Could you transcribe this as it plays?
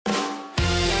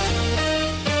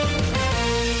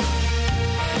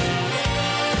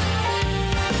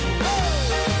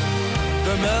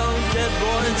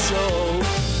Show.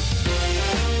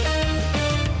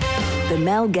 The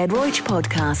Mel Gedroych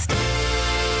Podcast.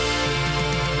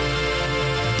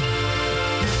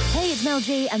 Hey, it's Mel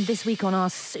G, and this week on our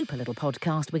super little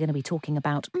podcast, we're going to be talking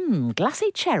about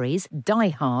glacé cherries, Die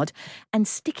Hard, and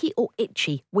sticky or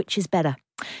itchy, which is better.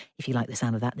 If you like the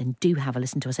sound of that, then do have a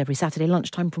listen to us every Saturday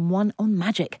lunchtime from 1 on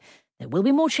Magic. There will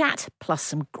be more chat, plus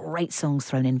some great songs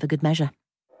thrown in for good measure.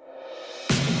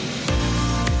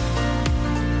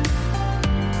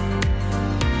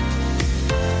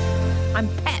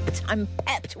 I'm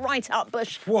pepped right up,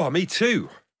 Bush. Whoa, me too.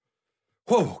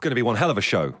 Whoa, going to be one hell of a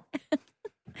show.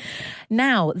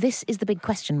 Now, this is the big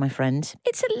question, my friend.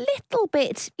 It's a little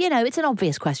bit, it's an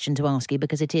obvious question to ask you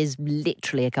because it is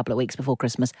literally a couple of weeks before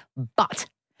Christmas. But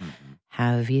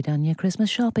have you done your Christmas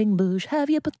shopping, Bush? Have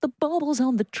you put the baubles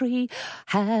on the tree?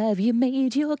 Have you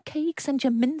made your cakes and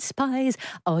your mince pies?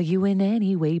 Are you in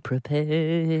any way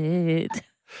prepared?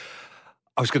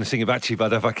 I was going to sing it back to you,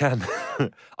 but if I can.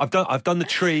 I've done the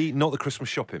tree, not the Christmas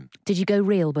shopping. Did you go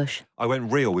real, Bush? I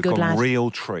went real. We've Good gone lad.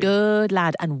 real tree. Good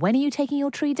lad. And when are you taking your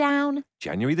tree down?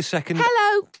 January the 2nd.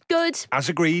 Hello. Good. As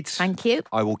agreed. Thank you.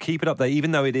 I will keep it up there,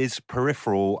 even though it is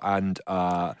peripheral and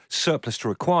surplus to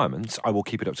requirements. I will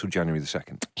keep it up till January the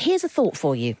 2nd. Here's a thought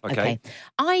for you. Okay.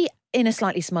 I, in a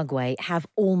slightly smug way, have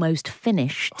almost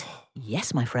finished.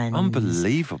 Yes, my friend.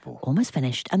 Unbelievable. Almost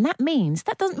finished. And that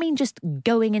doesn't mean just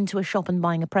going into a shop and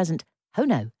buying a present. Oh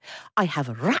no. I have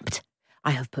wrapped,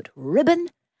 I have put ribbon,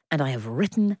 and I have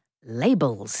written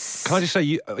labels. Can I just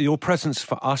say, your presents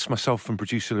for us, myself and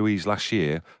producer Louise last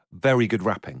year, very good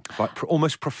wrapping. Like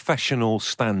almost professional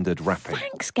standard wrapping.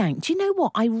 Thanks, gang. Do you know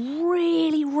what? I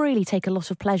really, really take a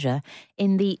lot of pleasure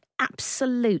in the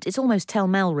absolute, it's almost Tell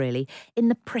Mel really, in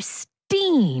the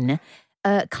pristine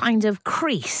kind of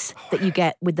crease that you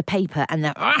get with the paper and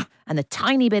the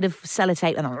tiny bit of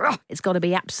sellotape and it's got to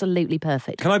be absolutely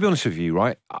perfect. Can I be honest with you,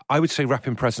 right? I would say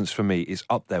wrapping presents for me is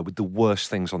up there with the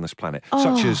worst things on this planet,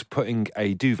 such as putting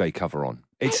a duvet cover on.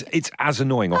 It's as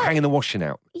annoying, or hanging the washing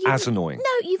out. As annoying.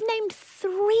 No, you've named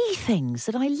 3 things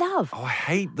that I love. Oh, I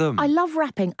hate them. I love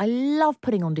wrapping, I love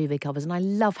putting on duvet covers, and I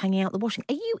love hanging out the washing.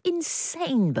 Are you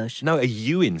insane, Bush? No, are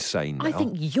you insane now? I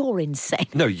think you're insane.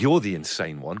 No, you're the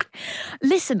insane one.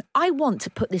 Listen, I want to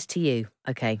put this to you,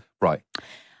 okay? Right.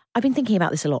 I've been thinking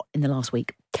about this a lot in the last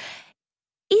week.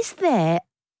 Is there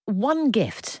one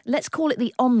gift, let's call it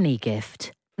the Omni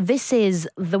gift? This is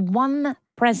the one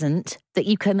present that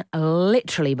you can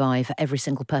literally buy for every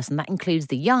single person. That includes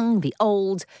the young, the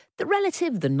old, the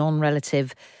relative, the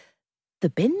non-relative, the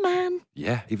bin man.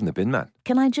 Yeah, even the bin man.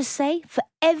 Can I just say, for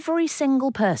every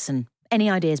single person. Any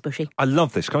ideas, Bushy? I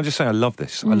love this. Can I just say I love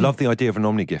this? I love the idea of an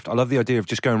Omni gift. I love the idea of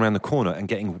just going around the corner and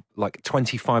getting like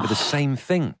 25 of the same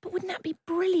thing. But wouldn't that be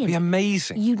brilliant? It'd be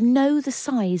amazing. You'd know the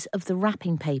size of the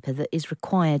wrapping paper that is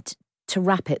required to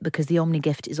wrap it because the Omni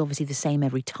gift is obviously the same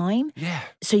every time. Yeah.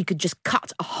 So you could just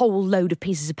cut a whole load of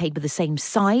pieces of paper the same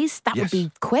size. That would be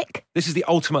quick. This is the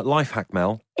ultimate life hack,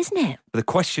 Mel. Isn't it? But the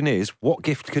question is, what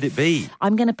gift could it be?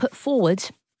 I'm going to put forward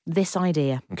this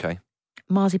idea. Okay.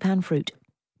 Marzipan fruit.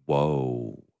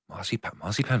 Whoa.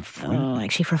 Marzipan fruit? Oh,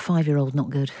 actually, for a 5-year-old, not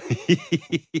good.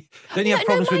 Don't you have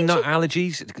problems with nut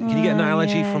allergies? Can you get a nut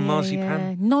allergy from marzipan?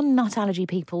 Yeah. Non-nut allergy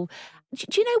people.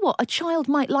 Do you know what? A child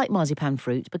might like marzipan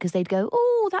fruit because they'd go,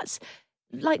 oh, that's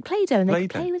like Play-Doh, and they could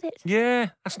play with it.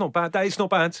 Yeah, that's not bad. That is not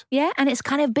bad. Yeah, and it's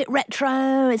kind of a bit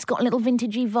retro. It's got a little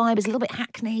vintagey vibe. It's a little bit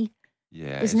Hackney.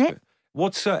 Yeah. Isn't it?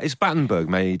 Is Battenberg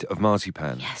made of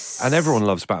marzipan? Yes. And everyone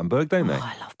loves Battenberg, don't they? Oh,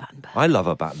 I love Battenberg. I love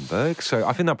a Battenberg, so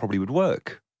I think that probably would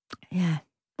work. Yeah.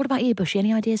 What about you, Bushy?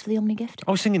 Any ideas for the Omni gift?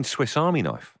 I was thinking Swiss Army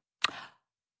knife.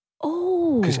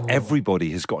 Oh. Because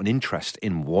everybody has got an interest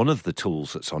in one of the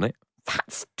tools that's on it.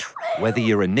 That's true. Whether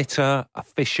you're a knitter, a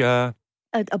fisher,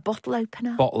 a bottle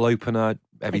opener,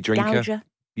 heavy drinker. Gouger.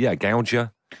 Yeah,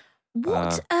 gouger.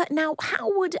 What? Now,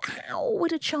 how would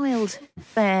a child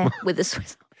fare with a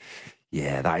Swiss?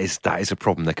 Yeah, that is a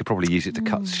problem. They could probably use it to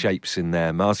cut shapes in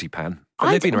their marzipan.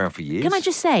 But they've been around for years. Can I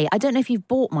just say, I don't know if you've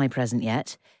bought my present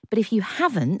yet, but if you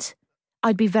haven't,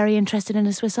 I'd be very interested in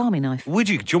a Swiss Army knife. Would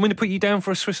you? Do you want me to put you down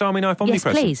for a Swiss Army knife Omni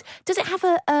present? Yes, please. Does it have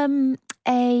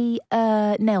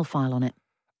a nail file on it?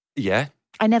 Yeah.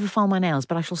 I never file my nails,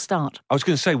 but I shall start. I was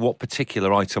going to say, what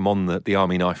particular item on the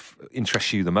Army knife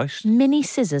interests you the most? Mini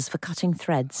scissors for cutting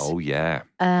threads. Oh, yeah.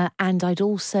 And I'd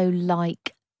also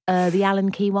like the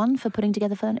Allen key one for putting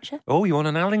together furniture. Oh, you want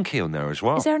an Allen key on there as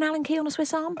well? Is there an Allen key on a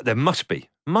Swiss arm? There must be.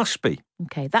 Must be.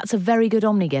 Okay, that's a very good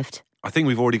Omni gift. I think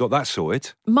we've already got that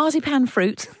sorted. Marzipan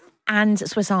fruit and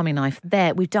Swiss Army knife.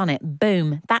 There, we've done it.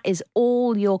 Boom. That is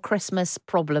all your Christmas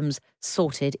problems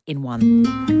sorted in one.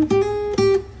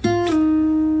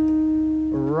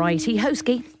 Righty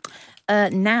hosky.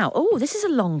 Now, this is a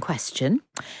long question.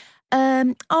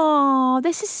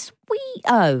 This is sweet.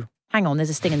 Oh, hang on, there's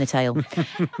a sting in the tail.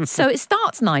 So it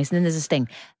starts nice and then there's a sting.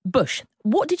 Bush,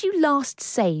 what did you last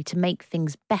say to make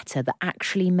things better that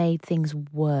actually made things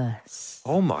worse?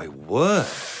 Oh, my word.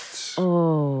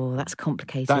 Oh, that's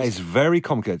complicated. That is very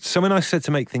complicated. Something I said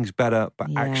to make things better, but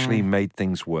actually made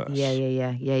things worse.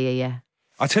 Yeah.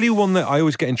 I tell you one that I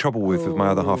always get in trouble with my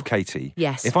other half, Katie.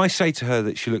 Yes. If I say to her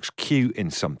that she looks cute in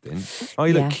something, oh,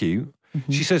 you look cute.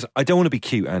 Mm-hmm. She says, I don't want to be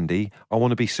cute, Andy. I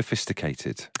want to be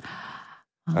sophisticated.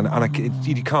 And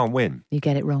you can't win. You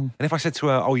get it wrong. And if I said to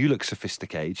her, oh, you look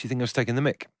sophisticated, she'd think I was taking the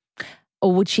mick.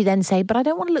 Or would she then say, but I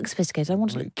don't want to look sophisticated, I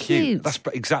want to look cute. That's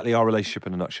exactly our relationship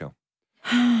in a nutshell.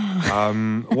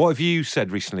 What have you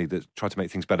said recently that tried to make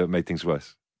things better but made things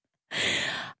worse?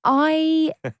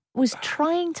 I was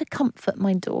trying to comfort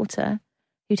my daughter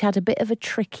who'd had a bit of a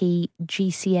tricky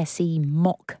GCSE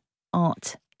mock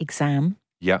art exam.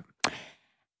 Yeah.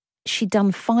 She'd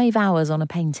done 5 hours on a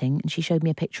painting and she showed me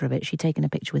a picture of it. She'd taken a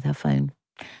picture with her phone.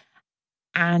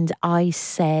 And I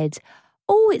said,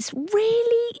 oh, it's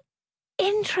really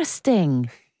interesting.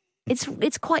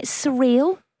 It's quite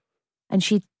surreal. And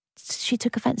she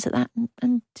took offence at that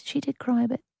and she did cry a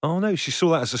bit. Oh, no, she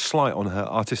saw that as a slight on her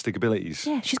artistic abilities.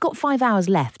 Yeah, she's got 5 hours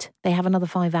left. They have another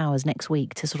 5 hours next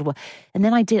week to sort of... And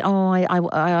then I did...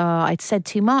 I'd said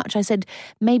too much. I said,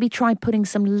 maybe try putting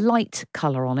some light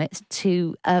colour on it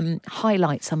to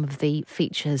highlight some of the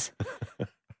features.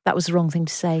 That was the wrong thing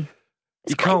to say.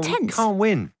 It's quite intense. You can't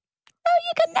win. No,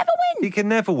 you can never win. You can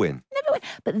never win. Never win.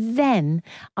 But then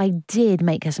I did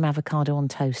make her some avocado on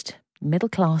toast. Middle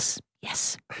class,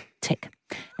 yes, tick.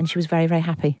 And she was very, very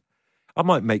happy. I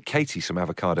might make Katie some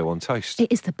avocado on toast.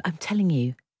 I'm telling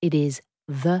you, it is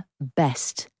the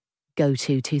best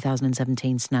go-to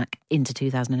 2017 snack into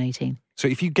 2018. So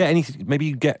if you get anything, maybe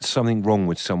you get something wrong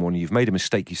with someone, you've made a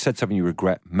mistake, you said something you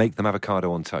regret, make them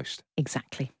avocado on toast.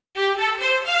 Exactly.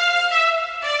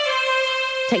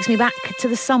 Takes me back to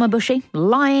the summer, Bushy,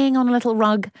 lying on a little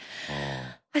rug.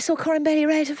 I saw Corin Bailey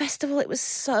Ray at a festival. It was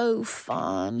so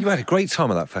fun. You had a great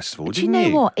time at that festival, didn't you? Do you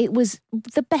know what? It was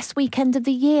the best weekend of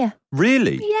the year.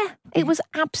 Really? Yeah. It was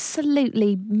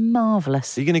absolutely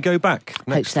marvellous. Are you going to go back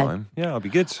next so. time? Yeah, that'll be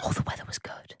good. Oh, the weather was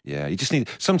good. Yeah, you just need...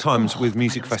 Sometimes with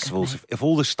music festivals, if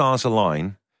all the stars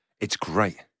align, it's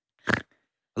great.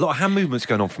 A lot of hand movements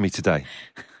going on for me today.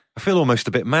 I feel almost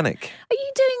a bit manic. Are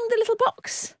you doing the little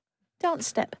box? Dance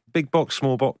step. Big box,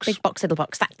 small box. Big box, little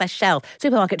box, sack their shell.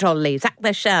 Supermarket trolley, sack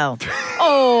their shell.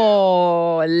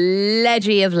 Oh,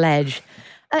 ledgy of ledge.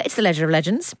 It's the Ledger of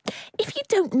Legends. If you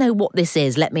don't know what this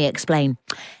is, let me explain.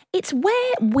 It's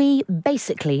where we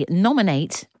basically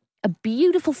nominate a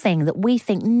beautiful thing that we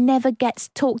think never gets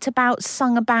talked about,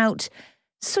 sung about,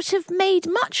 sort of made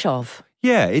much of.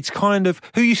 Yeah, it's kind of...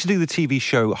 Who used to do the TV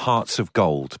show Hearts of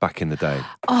Gold back in the day?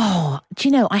 Oh, do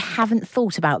you know, I haven't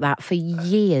thought about that for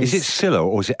years. Is it Scylla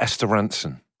or was it Esther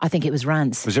Rantzen? I think it was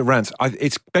Rance. Was it Rance?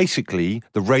 It's basically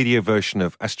the radio version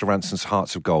of Esther Ranson's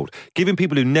Hearts of Gold, giving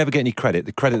people who never get any credit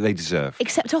the credit they deserve.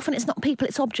 Except often it's not people,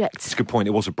 it's objects. It's a good point.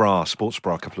 It was a bra, a sports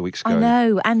bra a couple of weeks ago. I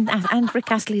know, and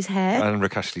Rick Astley's hair. And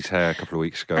Rick Astley's hair a couple of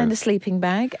weeks ago. And a sleeping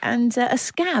bag and a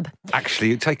scab.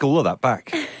 Actually, take all of that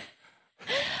back.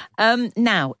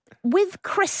 Now, with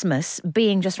Christmas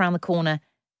being just around the corner,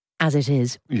 as it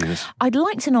is, yes, I'd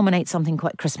like to nominate something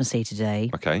quite Christmassy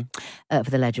today. Okay. For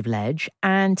the Ledge of Ledge.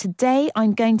 And today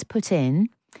I'm going to put in...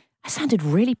 I sounded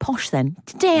really posh then.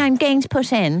 Today I'm going to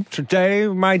put in... Today,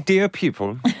 my dear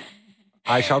pupil,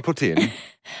 I shall put in...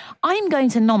 I'm going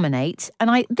to nominate, and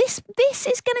this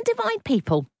is going to divide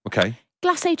people. Okay.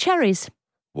 Glacé cherries.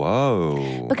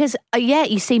 Whoa. Because,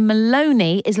 you see,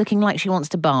 Maloney is looking like she wants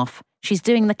to barf. She's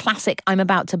doing the classic I'm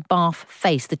about to barf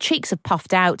face. The cheeks have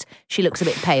puffed out. She looks a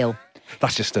bit pale.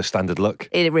 That's just her standard look.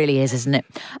 It really is, isn't it?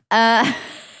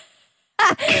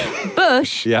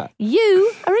 Bush, yeah.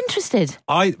 You are interested.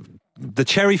 The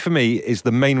cherry for me is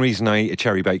the main reason I eat a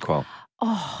cherry bakewell.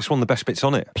 Oh. It's one of the best bits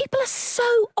on it. People are so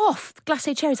off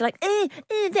glacé cherries. They're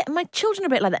like, my children are a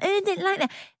bit like that. They don't like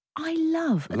that. I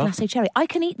love a glacé cherry. I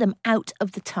can eat them out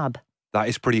of the tub. That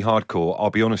is pretty hardcore. I'll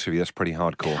be honest with you, that's pretty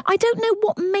hardcore. I don't know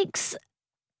what makes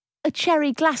a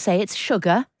cherry glacé. It's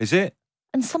sugar. Is it?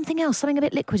 And something else, something a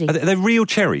bit liquidy. Are they real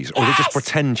cherries, or are they just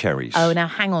pretend cherries? Oh, now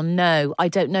hang on, no. I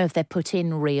don't know if they're put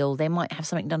in real. They might have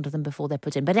something done to them before they're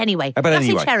put in. But anyway,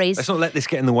 glacé cherries. Let's not let this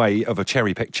get in the way of a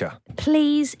cherry picture.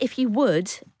 Please, if you would,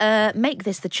 make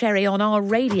this the cherry on our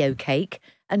radio cake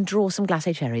and draw some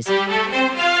glacé cherries.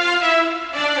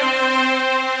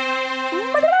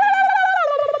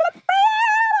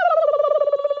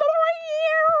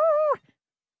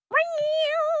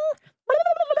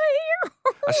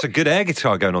 That's a good air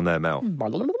guitar going on there, Mel.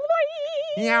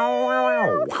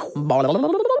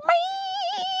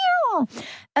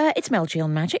 It's Mel G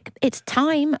on Magic. It's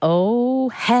time. Oh,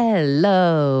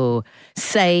 hello,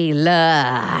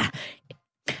 sailor.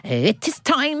 It is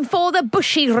time for the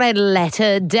bushy red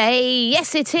letter day.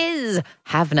 Yes, it is.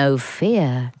 Have no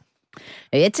fear.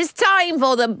 It is time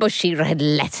for the bushy red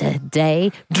letter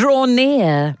day. Draw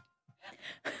near.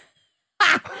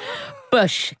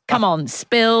 Bush, come on,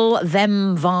 spill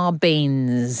them var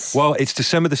beans. Well, it's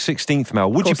December the 16th,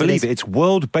 Mel. Would you believe it? It's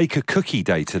World Baker Cookie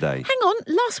Day today. Hang on,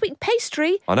 last week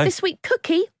pastry, I know. This week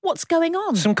cookie. What's going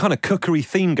on? Some kind of cookery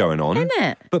theme going on. Isn't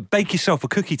it? But bake yourself a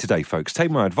cookie today, folks.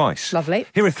 Take my advice. Lovely.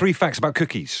 Here are 3 facts about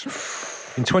cookies.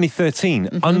 In 2013,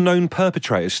 unknown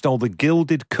perpetrators stole the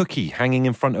gilded cookie hanging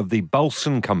in front of the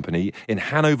Balsen Company in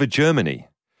Hanover, Germany.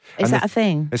 Is that a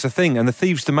thing? It's a thing, and the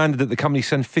thieves demanded that the company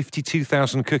send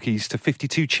 52,000 cookies to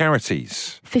 52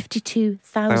 charities.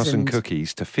 52,000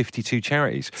 cookies to 52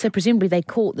 charities. So presumably they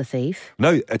caught the thief.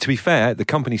 No, to be fair, the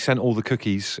company sent all the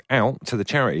cookies out to the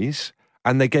charities,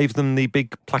 and they gave them the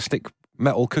big plastic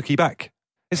metal cookie back.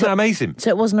 Isn't that amazing? So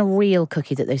it wasn't a real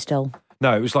cookie that they stole?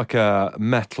 No, it was like a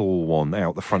metal one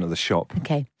out the front of the shop.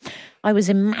 Okay. I was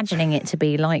imagining it to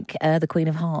be like the Queen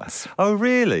of Hearts. Oh,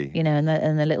 really? You know,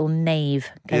 and the little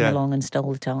knave came along and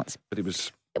stole the tarts. But it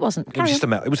was... It wasn't. It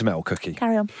was a metal cookie.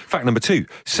 Carry on. Fact number 2.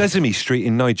 Sesame Street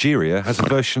in Nigeria has a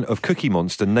version of Cookie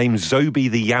Monster named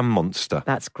Zobi the Yam Monster.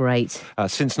 That's great.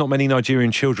 Since not many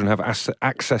Nigerian children have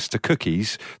access to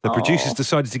cookies, the producers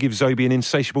decided to give Zobi an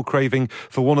insatiable craving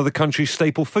for one of the country's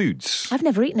staple foods. I've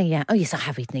never eaten a yam. Oh, yes, I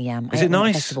have eaten a yam. Is it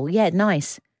nice? Festival. Yeah,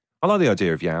 nice. I like the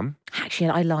idea of yam.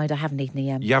 Actually, I lied. I haven't eaten a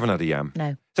yam. You haven't had a yam? No.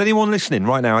 Is anyone listening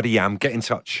right now had a yam? Get in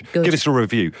touch. Good. Give us a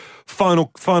review.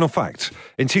 Final fact.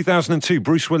 In 2002,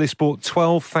 Bruce Willis bought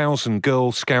 12,000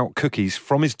 Girl Scout cookies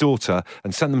from his daughter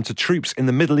and sent them to troops in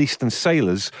the Middle Eastern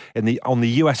sailors on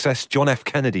the USS John F.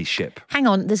 Kennedy ship. Hang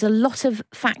on, there's a lot of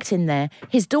fact in there.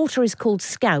 His daughter is called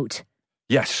Scout.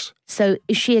 Yes. So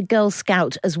is she a Girl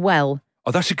Scout as well?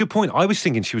 Oh, that's a good point. I was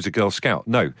thinking she was a Girl Scout.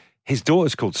 No. His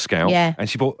daughter's called Scout, and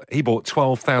he bought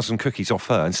 12,000 cookies off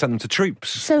her and sent them to troops.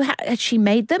 So had she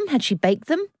made them? Had she baked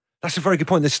them? That's a very good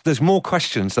point. There's more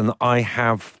questions than I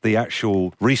have the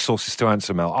actual resources to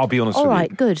answer, Mel. I'll be honest with you. All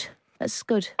right, good. That's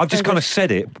good. I've just kind of said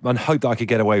it and hoped that I could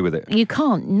get away with it. You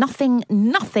can't.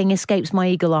 Nothing escapes my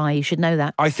eagle eye. You should know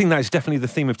that. I think that is definitely the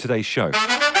theme of today's show.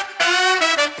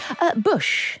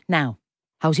 Bush, now,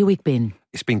 how's your week been?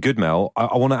 It's been good, Mel.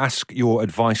 I want to ask your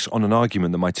advice on an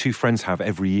argument that my 2 friends have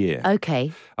every year.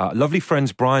 Okay. Lovely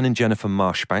friends Brian and Jennifer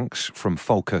Marshbanks from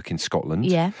Falkirk in Scotland.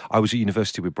 Yeah. I was at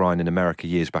university with Brian in America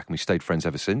years back and we stayed friends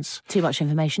ever since. Too much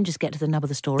information, just get to the nub of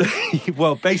the story.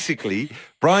 Well, basically,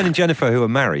 Brian and Jennifer, who are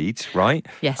married, right?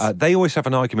 Yes. They always have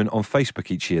an argument on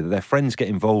Facebook each year that their friends get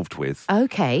involved with.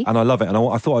 Okay. And I love it. And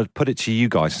I thought I'd put it to you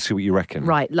guys and see what you reckon.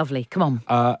 Right, lovely. Come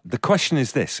on. The question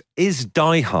is this. Is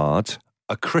Die Hard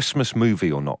a Christmas movie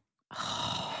or not?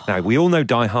 Now, we all know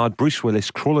Die Hard, Bruce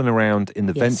Willis crawling around in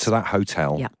the vents of that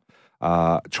hotel,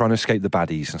 trying to escape the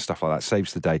baddies and stuff like that,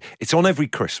 saves the day. It's on every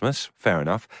Christmas, fair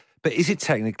enough. But is it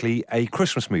technically a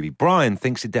Christmas movie? Brian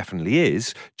thinks it definitely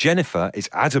is. Jennifer is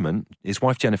adamant, his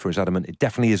wife Jennifer is adamant, it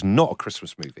definitely is not a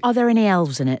Christmas movie. Are there any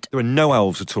elves in it? There are no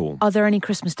elves at all. Are there any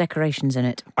Christmas decorations in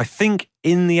it? I think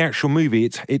in the actual movie,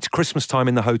 it's Christmas time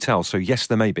in the hotel, so yes,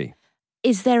 there may be.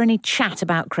 Is there any chat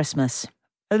about Christmas?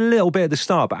 A little bit at the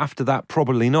start, but after that,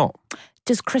 probably not.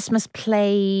 Does Christmas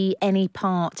play any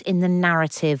part in the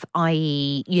narrative,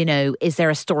 i.e., you know, is there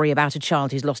a story about a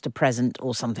child who's lost a present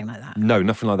or something like that? No,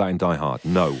 nothing like that in Die Hard,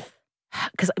 no.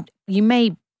 Because you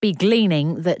may be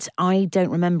gleaning that I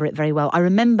don't remember it very well. I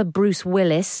remember Bruce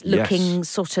Willis looking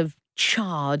sort of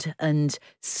charred and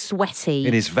sweaty.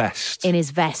 In his vest. In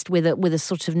his vest with a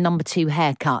sort of number 2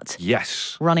 haircut.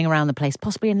 Yes. Running around the place,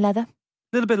 possibly in leather.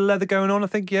 A little bit of leather going on, I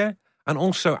think, yeah. And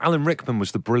also, Alan Rickman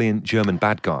was the brilliant German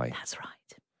bad guy. That's right.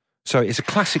 So it's a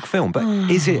classic film, but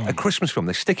is it a Christmas film?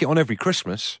 They stick it on every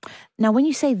Christmas. Now, when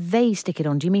you say they stick it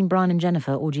on, do you mean Brian and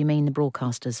Jennifer or do you mean the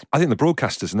broadcasters? I think the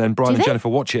broadcasters, and then Brian and Jennifer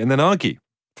watch it and then argue.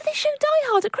 Do they show Die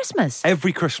Hard at Christmas?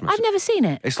 Every Christmas. I've never seen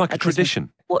it. It's like a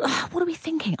tradition. What are we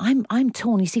thinking? I'm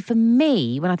torn. You see, for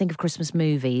me, when I think of Christmas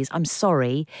movies, I'm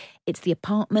sorry, it's The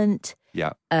Apartment,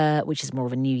 which is more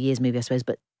of a New Year's movie, I suppose,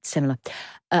 but similar.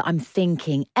 I'm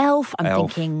thinking Elf. I'm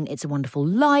thinking It's a Wonderful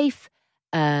Life.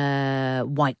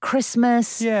 White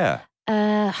Christmas. Yeah.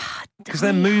 Because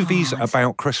they're movies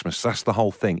about Christmas. That's the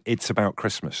whole thing. It's about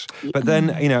Christmas. But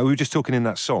then, you know, we were just talking in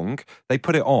that song, they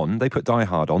put it on, they put Die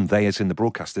Hard on, they as in the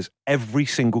broadcasters, every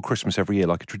single Christmas every year,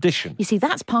 like a tradition. You see,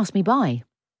 that's passed me by.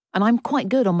 And I'm quite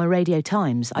good on my Radio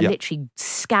Times. I literally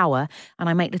scour and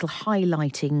I make little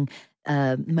highlighting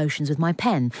motions with my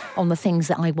pen on the things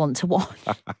that I want to watch.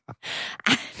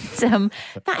 And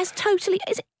that is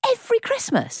it's every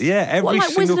Christmas. Yeah, every like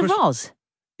single Wizard of Oz?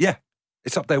 Yeah,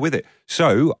 it's up there with it.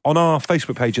 So on our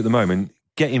Facebook page at the moment,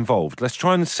 get involved. Let's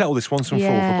try and settle this once and for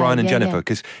all for Brian and Jennifer,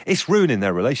 because it's ruining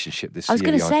their relationship this year. I was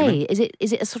going to say,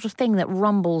 is it a sort of thing that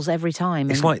rumbles every time?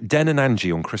 It's like Den and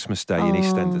Angie on Christmas Day in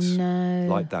EastEnders. No.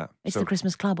 Like that. It's the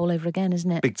Christmas Club all over again,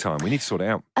 isn't it? Big time. We need to sort it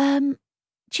out. Do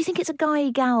you think it's a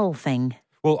guy-gal thing?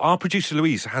 Well, our producer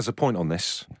Louise has a point on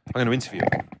this. I'm going to interview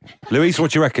her. Louise,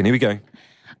 what do you reckon? Here we go.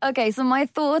 Okay, so my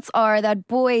thoughts are that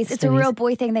boys, it's a real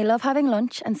boy thing. They love having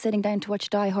lunch and sitting down to watch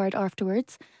Die Hard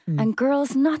afterwards. And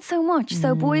girls, not so much.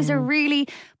 So boys are really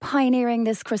pioneering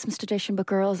this Christmas tradition, but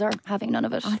girls are having none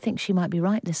of it. I think she might be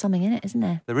right. There's something in it, isn't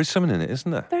there? There is something in it, isn't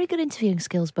there? Very good interviewing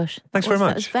skills, Bush. Thanks very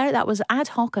much. That was ad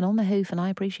hoc and on the hoof, and I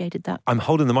appreciated that. I'm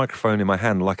holding the microphone in my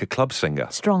hand like a club singer.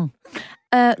 Strong.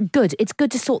 Good. It's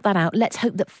good to sort that out. Let's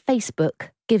hope that Facebook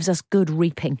gives us good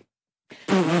reaping.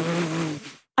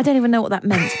 I don't even know what that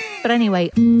meant. But anyway.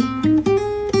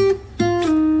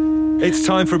 It's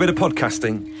time for a bit of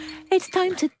podcasting. It's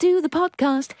time to do the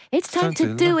podcast. It's time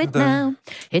to do it now.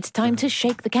 It's time to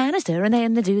shake the canister and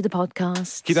then to do the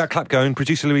podcast. Keep that clap going.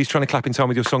 Producer Louise trying to clap in time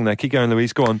with your song there. Keep going,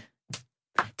 Louise. Go on.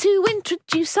 To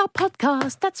introduce our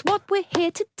podcast, that's what we're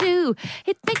here to do.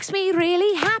 It makes me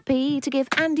really happy to give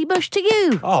Andy Bush to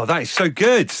you. Oh, that is so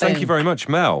good. Thank you very much,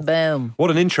 Mel. Boom.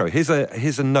 What an intro. Here's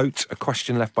a note, a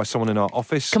question left by someone in our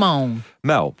office. Come on.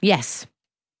 Mel. Yes.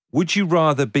 Would you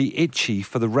rather be itchy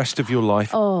for the rest of your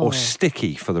life or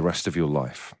sticky for the rest of your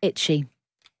life? Itchy.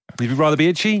 Would you rather be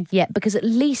itchy? Yeah, because at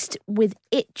least with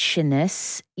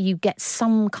itchiness, you get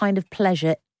some kind of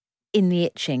pleasure in the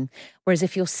itching. Whereas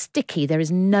if you're sticky, there is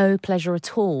no pleasure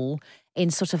at all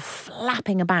in sort of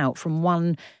flapping about from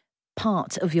one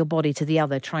part of your body to the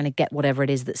other, trying to get whatever it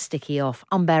is that's sticky off.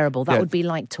 Unbearable. That would be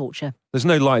like torture. There's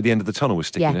no light at the end of the tunnel with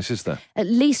stickiness, is there? At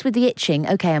least with the itching,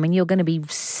 okay, I mean, you're going to be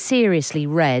seriously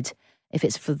red if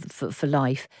it's for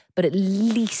life, but at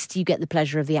least you get the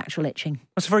pleasure of the actual itching.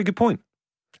 That's a very good point.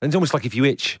 And it's almost like if you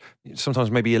itch,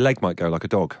 sometimes maybe your leg might go like a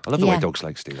dog. I love the way dogs'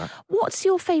 legs do that. What's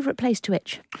your favourite place to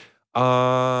itch?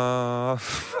 Favourite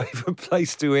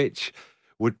place to itch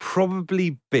would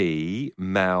probably be,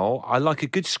 Mel, I like a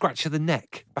good scratch of the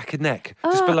neck, back of neck,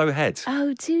 just below head.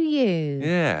 Oh, do you?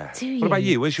 Yeah. Do you? What about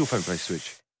you? Where's your favourite place to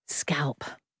itch? Scalp.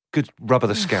 Good rub of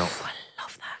the scalp. I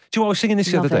love that. Do you know what I was thinking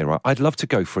this the other day, right? I'd love to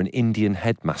go for an Indian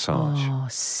head massage. Oh,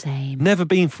 same. Never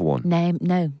been for one.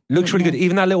 No. Looks really good.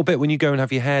 Even that little bit when you go and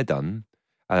have your hair done,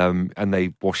 and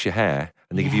they wash your hair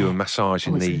and they give you a massage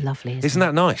in the... It's lovely, Isn't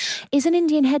that nice? Is an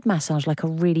Indian head massage like a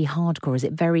really hardcore? Is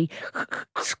it very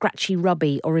scratchy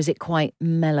rubby or is it quite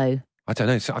mellow? I don't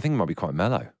know. I think it might be quite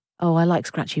mellow. Oh, I like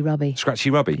scratchy rubby. Scratchy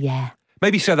rubby? Yeah.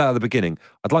 Maybe say that at the beginning.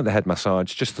 I'd like the head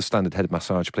massage, just the standard head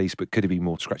massage, please, but could it be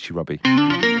more scratchy rubby?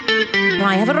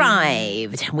 I have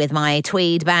arrived with my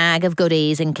tweed bag of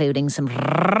goodies, including some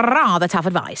rather tough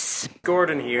advice.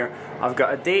 Gordon here. I've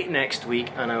got a date next week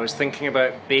and I was thinking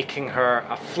about baking her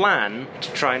a flan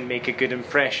to try and make a good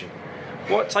impression.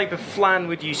 What type of flan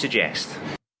would you suggest?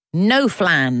 No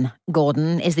flan,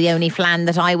 Gordon, is the only flan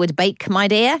that I would bake, my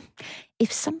dear.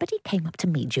 If somebody came up to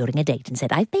me during a date and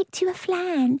said, I've baked you a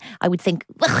flan, I would think,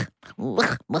 ugh,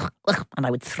 ugh, ugh, ugh, and I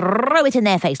would throw it in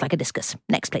their face like a discus.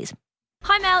 Next, please.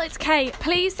 Hi Mel, it's Kate.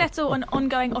 Please settle an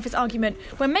ongoing office argument.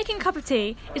 When making a cup of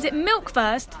tea, is it milk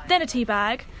first, then a tea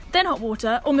bag, then hot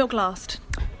water, or milk last?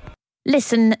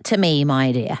 Listen to me,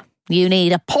 my dear. You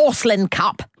need a porcelain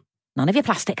cup. None of your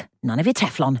plastic, none of your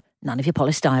Teflon, none of your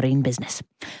polystyrene business.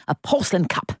 A porcelain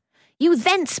cup. You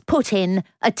thence put in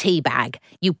a tea bag.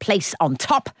 You place on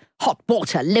top hot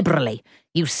water liberally.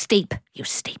 You steep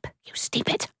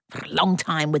it for a long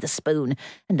time with a spoon,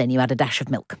 and then you add a dash of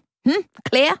milk.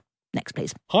 Clear? Next,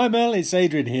 please. Hi Mel, it's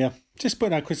Adrian here. Just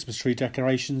putting our Christmas tree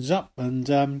decorations up and,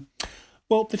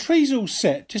 well, the tree's all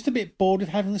set. Just a bit bored of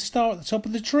having the star at the top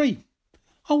of the tree.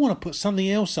 I want to put something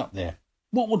else up there.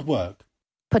 What would work?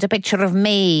 Put a picture of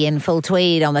me in full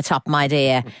tweed on the top, my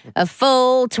dear. A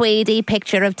full tweedy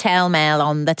picture of Tell Mel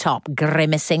on the top,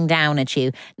 grimacing down at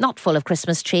you. Not full of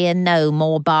Christmas cheer, no,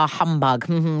 more bar humbug.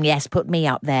 Yes, put me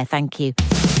up there, thank you.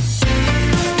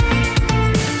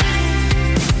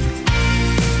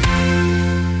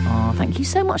 Thank you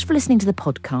so much for listening to the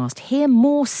podcast. Hear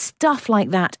more stuff like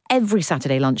that every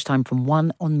Saturday lunchtime from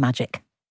 1 on Magic.